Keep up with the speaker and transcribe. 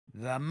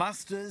The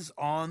Musters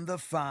on the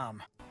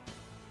Farm.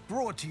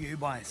 Brought to you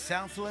by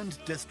Southland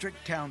District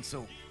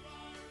Council.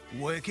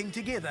 Working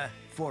together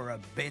for a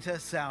better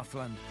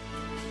Southland.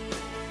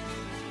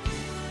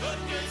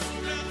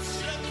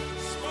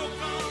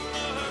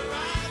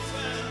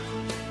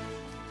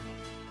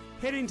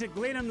 Heading to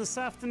Glenham this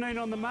afternoon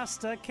on the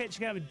muster,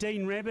 catching up with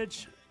Dean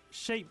Rabbidge,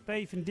 sheep,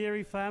 beef and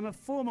dairy farmer,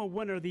 former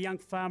winner of the Young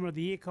Farmer of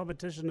the Year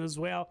competition as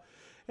well,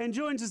 and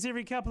joins us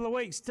every couple of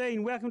weeks.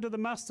 Dean, welcome to the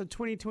muster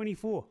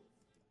 2024.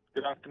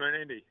 Good afternoon,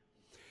 Andy.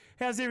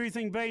 How's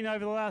everything been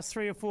over the last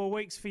 3 or 4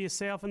 weeks for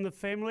yourself and the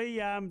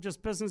family?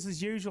 Just business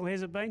as usual,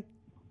 has it been?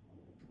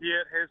 Yeah,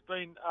 it has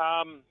been.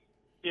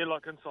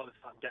 Like inside the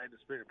farm gate,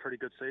 it's been a pretty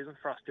good season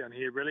for us down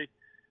here, really.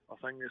 I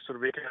think there's sort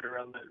of echoed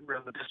around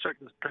the district.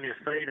 There's plenty of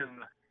feed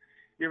and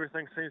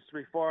everything seems to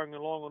be firing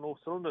along on all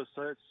cylinders.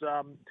 So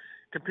it's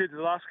compared to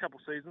the last couple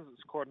of seasons,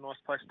 it's quite a nice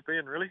place to be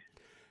in, really.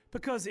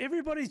 Because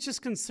everybody's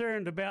just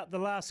concerned about the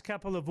last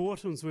couple of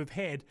autumns we've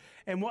had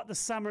and what the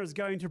summer is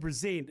going to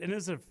present. And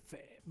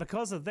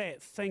because of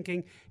that,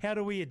 thinking, how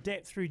do we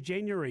adapt through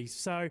January?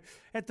 So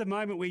at the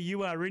moment where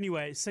you are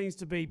anyway, it seems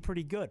to be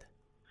pretty good.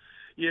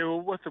 Yeah,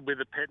 well, with the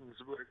weather patterns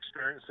we're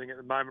experiencing at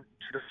the moment,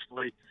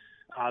 traditionally,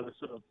 the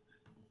sort of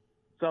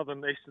southern,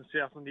 eastern,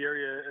 Southland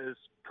area is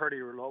pretty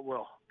very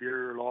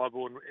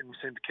reliable, and we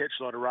seem to catch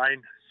a lot of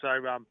rain.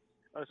 So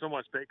it's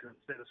almost back to the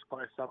status quo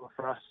summer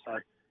for us. So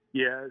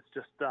yeah, it's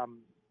just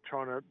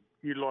trying to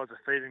utilise the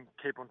feed and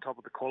keep on top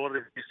of the quality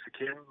as best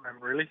we can,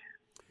 really.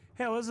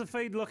 How is the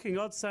feed looking?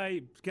 I'd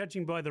say,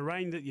 judging by the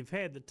rain that you've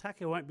had, the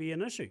tucker won't be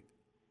an issue.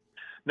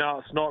 No,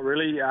 it's not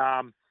really.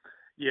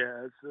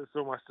 It's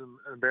almost an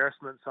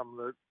embarrassment, some of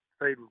the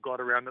feed we've got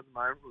around at the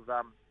moment. We've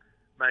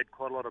made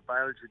quite a lot of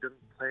baleage. We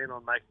didn't plan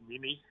on making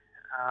any.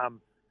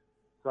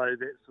 So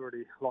that's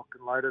already locked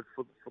and loaded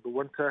for the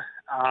winter.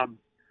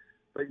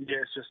 But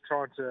yeah, it's just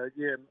trying to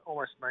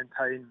almost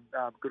maintain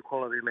good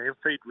quality lamb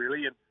feed,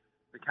 really. And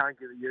we can't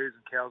get the ewes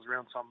and cows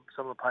around some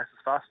of the places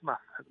fast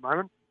enough at the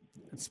moment.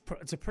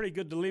 It's a pretty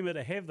good dilemma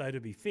to have, though, to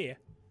be fair.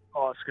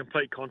 Oh, it's a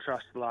complete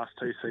contrast to the last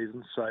 2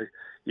 seasons. So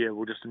yeah,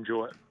 we'll just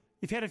enjoy it.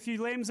 You've had a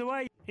few lambs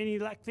away. Any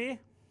luck there?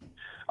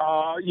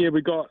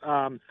 We got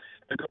a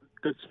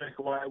good smack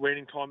away at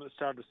weaning time at the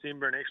start of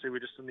December, and actually we're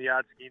just in the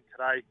yards again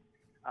today,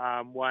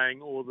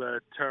 weighing all the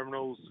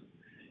terminals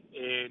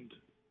and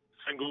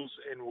singles,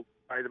 and we'll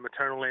weigh the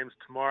maternal lambs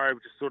tomorrow. We're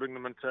just sorting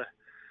them into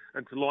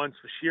lines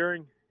for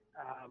shearing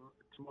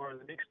tomorrow and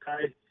the next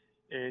day,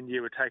 and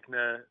we're taking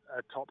a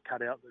top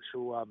cut out that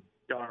shall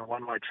go on a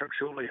one-way trip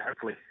shortly,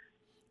 hopefully.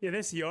 Yeah,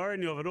 that's the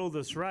irony of it, all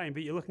this rain,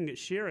 but you're looking at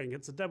shearing.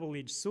 It's a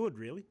double-edged sword,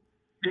 really.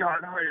 Yeah, I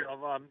know.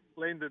 I've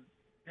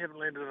haven't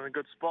landed in a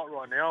good spot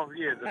right now.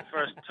 Yeah, the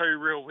first 2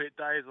 real wet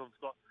days, I've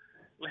got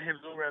lambs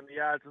all around the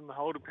yards and the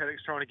holder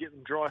paddocks trying to get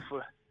them dry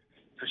for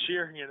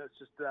shearing, and it's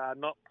just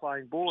not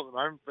playing ball at the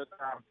moment. But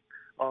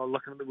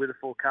looking at the weather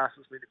forecast,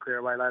 it's meant to clear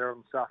away later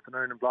on this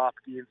afternoon and blow up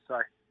again, so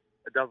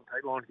it doesn't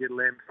take long to get a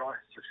lamb dry,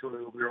 so surely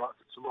we'll be right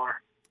for tomorrow.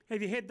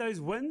 Have you had those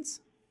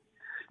winds?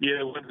 Yeah,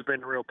 the winds have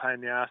been a real pain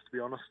in the arse, to be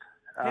honest.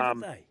 Have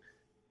they?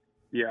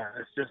 Yeah,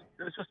 it's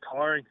just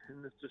tiring,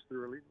 and it's just the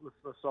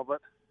relentlessness of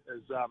it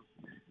is, it's a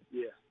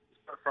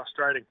bit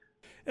frustrating.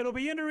 It'll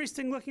be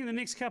interesting looking the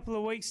next couple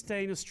of weeks,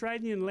 Dean.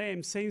 Australian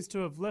lamb seems to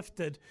have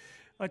lifted.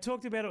 I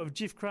talked about it with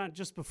Jeff Grant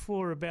just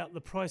before about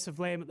the price of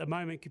lamb at the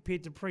moment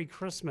compared to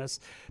pre-Christmas.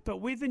 But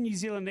whether New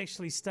Zealand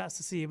actually starts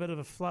to see a bit of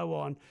a flow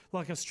on,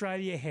 like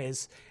Australia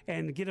has,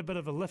 and get a bit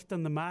of a lift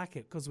in the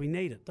market, because we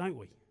need it, don't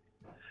we?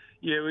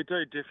 Yeah, we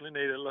do definitely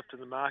need a lift in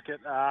the market.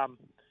 I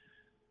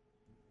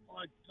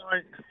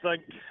don't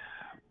think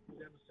we're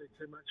going to see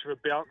too much of a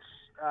bounce.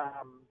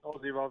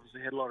 Aussie have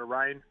obviously had a lot of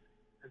rain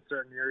in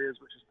certain areas,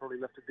 which has probably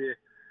lifted their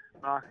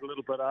market a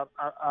little bit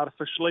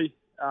artificially.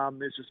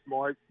 There's just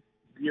my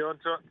view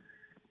into it.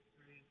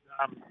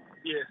 And,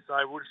 so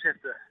we'll just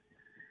have to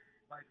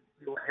wait and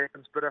see what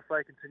happens. But if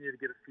they continue to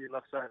get a few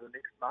lifts over the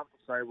next month or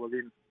so, well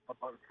then I'd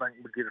like to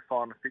think we'd get a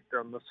fine effect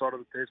on this side of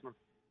the Tasman.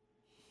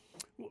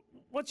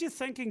 What's your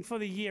thinking for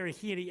the year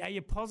ahead? Are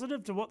you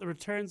positive to what the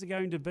returns are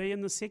going to be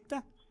in the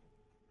sector?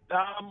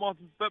 I'm a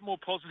bit more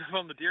positive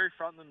on the dairy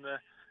front than the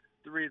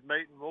red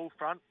meat and wool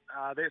front,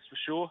 that's for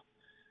sure.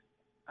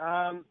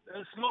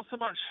 It's not so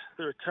much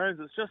the returns,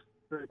 it's just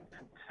the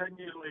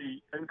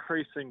continually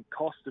increasing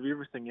cost of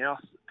everything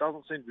else. It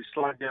doesn't seem to be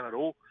slowing down at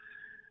all.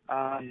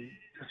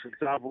 Just for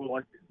example,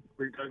 like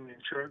redoing the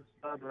insurance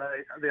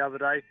the other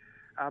day,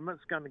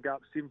 it's going to go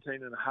up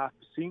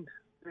 17.5%.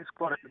 That's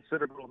quite a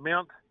considerable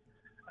amount.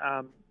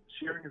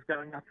 Shearing is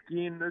going up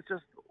again. There's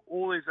just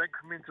all these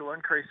incremental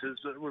increases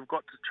that we've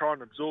got to try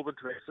and absorb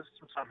into our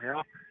system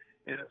somehow,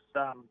 and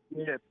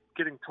it's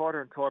getting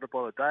tighter and tighter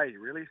by the day,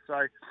 really.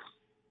 So,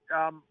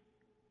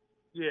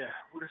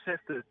 we'll just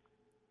have to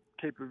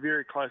keep a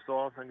very close eye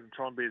on things and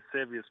try and be as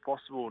savvy as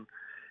possible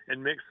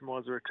and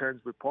maximise the returns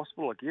where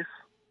possible, I guess.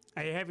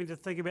 Are you having to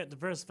think about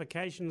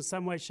diversification in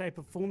some way, shape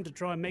or form to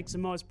try and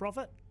maximise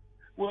profit?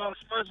 Well, I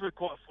suppose we're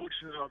quite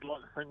fortunate. I'd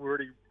like to think we're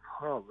already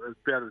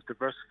about as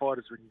diversified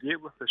as we can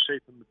get with the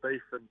sheep and the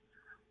beef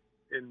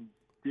and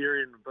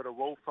dairy and a bit of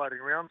wool floating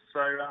around.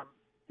 So,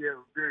 yeah,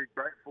 very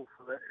grateful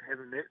for that,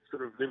 having that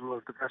sort of level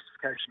of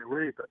diversification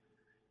already. But,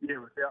 yeah,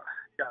 without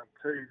going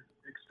too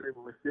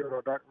extremely field,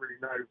 I don't really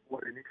know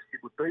what the next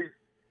step would be,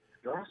 to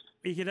be honest.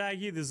 You could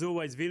argue there's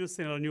always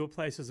venison on your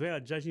place as well,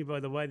 judging by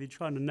the way they're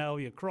trying to nail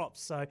your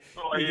crops. So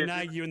you can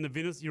argue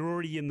you're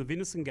already in the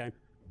venison game.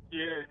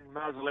 Yeah, and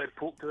Mars will add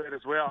pork to that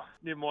as well.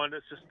 Never mind,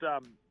 it's just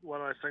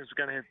one of those things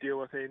we're going to have to deal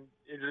with. And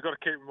you just got to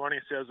keep reminding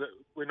ourselves that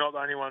we're not the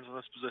only ones in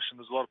this position.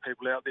 There's a lot of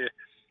people out there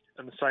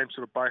in the same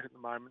sort of boat at the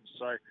moment.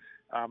 So,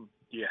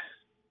 yeah.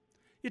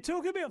 You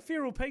talk about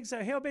feral pigs,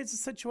 though. How bad's the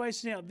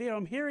situation out there?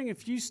 I'm hearing a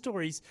few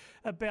stories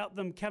about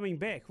them coming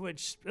back,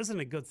 which isn't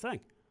a good thing.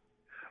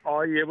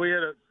 Oh, yeah, we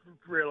had a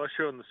real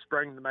issue in the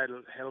spring that made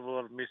a hell of a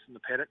lot of mess in the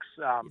paddocks.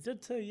 You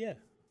did too, yeah.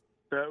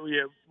 But,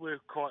 yeah, we're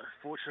quite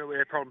fortunate.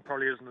 Our problem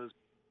probably isn't as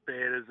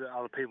bad as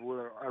other people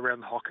around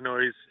the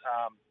Hokanui,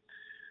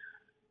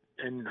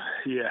 and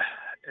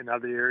in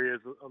other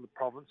areas of the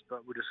province,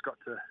 but we just got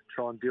to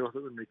try and deal with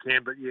it when we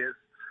can. But yeah,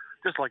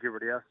 it's just like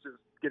everybody else, it's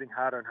getting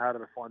harder and harder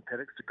to find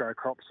paddocks to grow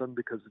crops in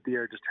because the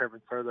deer are just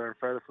travelling further and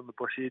further from the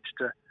bush edge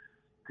to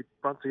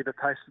once they get a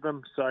taste of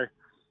them. So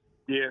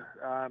yeah,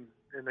 and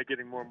they're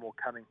getting more and more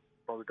cunning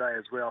by the day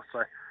as well.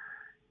 So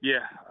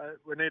yeah,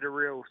 we need a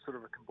real sort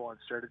of a combined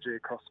strategy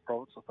across the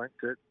province, I think,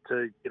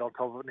 to get on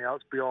top of it now.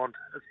 It's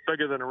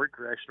bigger than a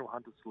recreational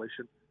hunter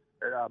solution.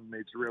 It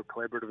needs a real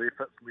collaborative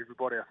effort from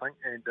everybody, I think,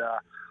 and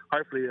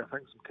hopefully I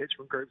think some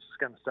catchment groups is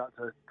going to start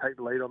to take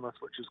the lead on this,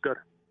 which is good.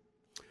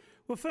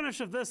 We'll finish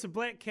with this. The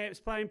Black Caps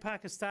playing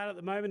Pakistan at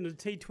the moment in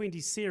the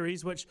T20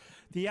 series, which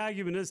the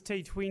argument is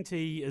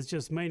T20 is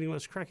just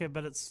meaningless cricket,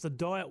 but it's the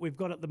diet we've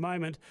got at the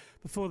moment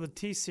before the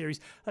Test series.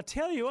 I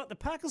tell you what, the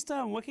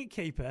Pakistan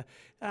wicketkeeper,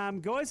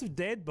 guys with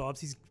dad bods,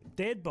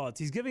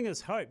 he's giving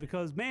us hope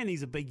because, man,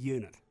 he's a big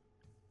unit.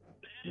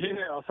 Yeah,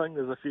 I think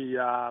there's a few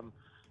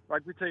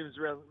rugby teams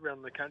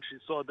around the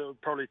countryside that would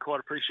probably quite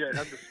appreciate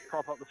him to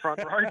prop up the front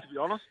row, to be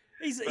honest.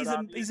 He's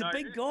a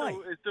big guy.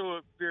 He's still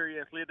a very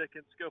athletic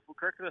and skillful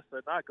cricketer,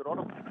 so no, good on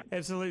him.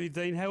 Absolutely,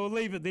 Dean. Hey, we'll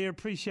leave it there.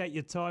 Appreciate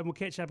your time. We'll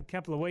catch up a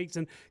couple of weeks,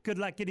 and good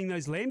luck getting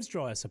those lambs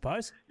dry, I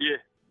suppose. Yeah,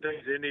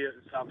 thanks, Andy. It's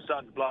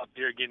starting to blow up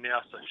here again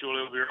now, so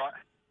surely it'll be right.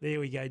 There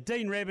we go.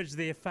 Dean Rabbidge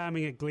there,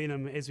 farming at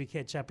Glenham, as we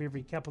catch up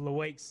every couple of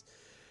weeks.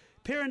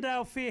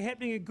 Perrindale Fair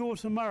happening at Gore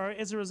tomorrow.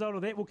 As a result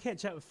of that, we'll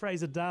catch up with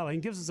Fraser Darling.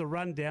 Gives us a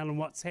rundown on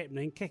what's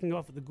happening, kicking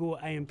off at the Gore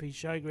AMP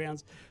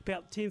Showgrounds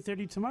about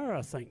 10:30 tomorrow,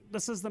 I think.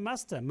 This is The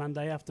Muster,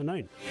 Monday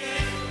afternoon.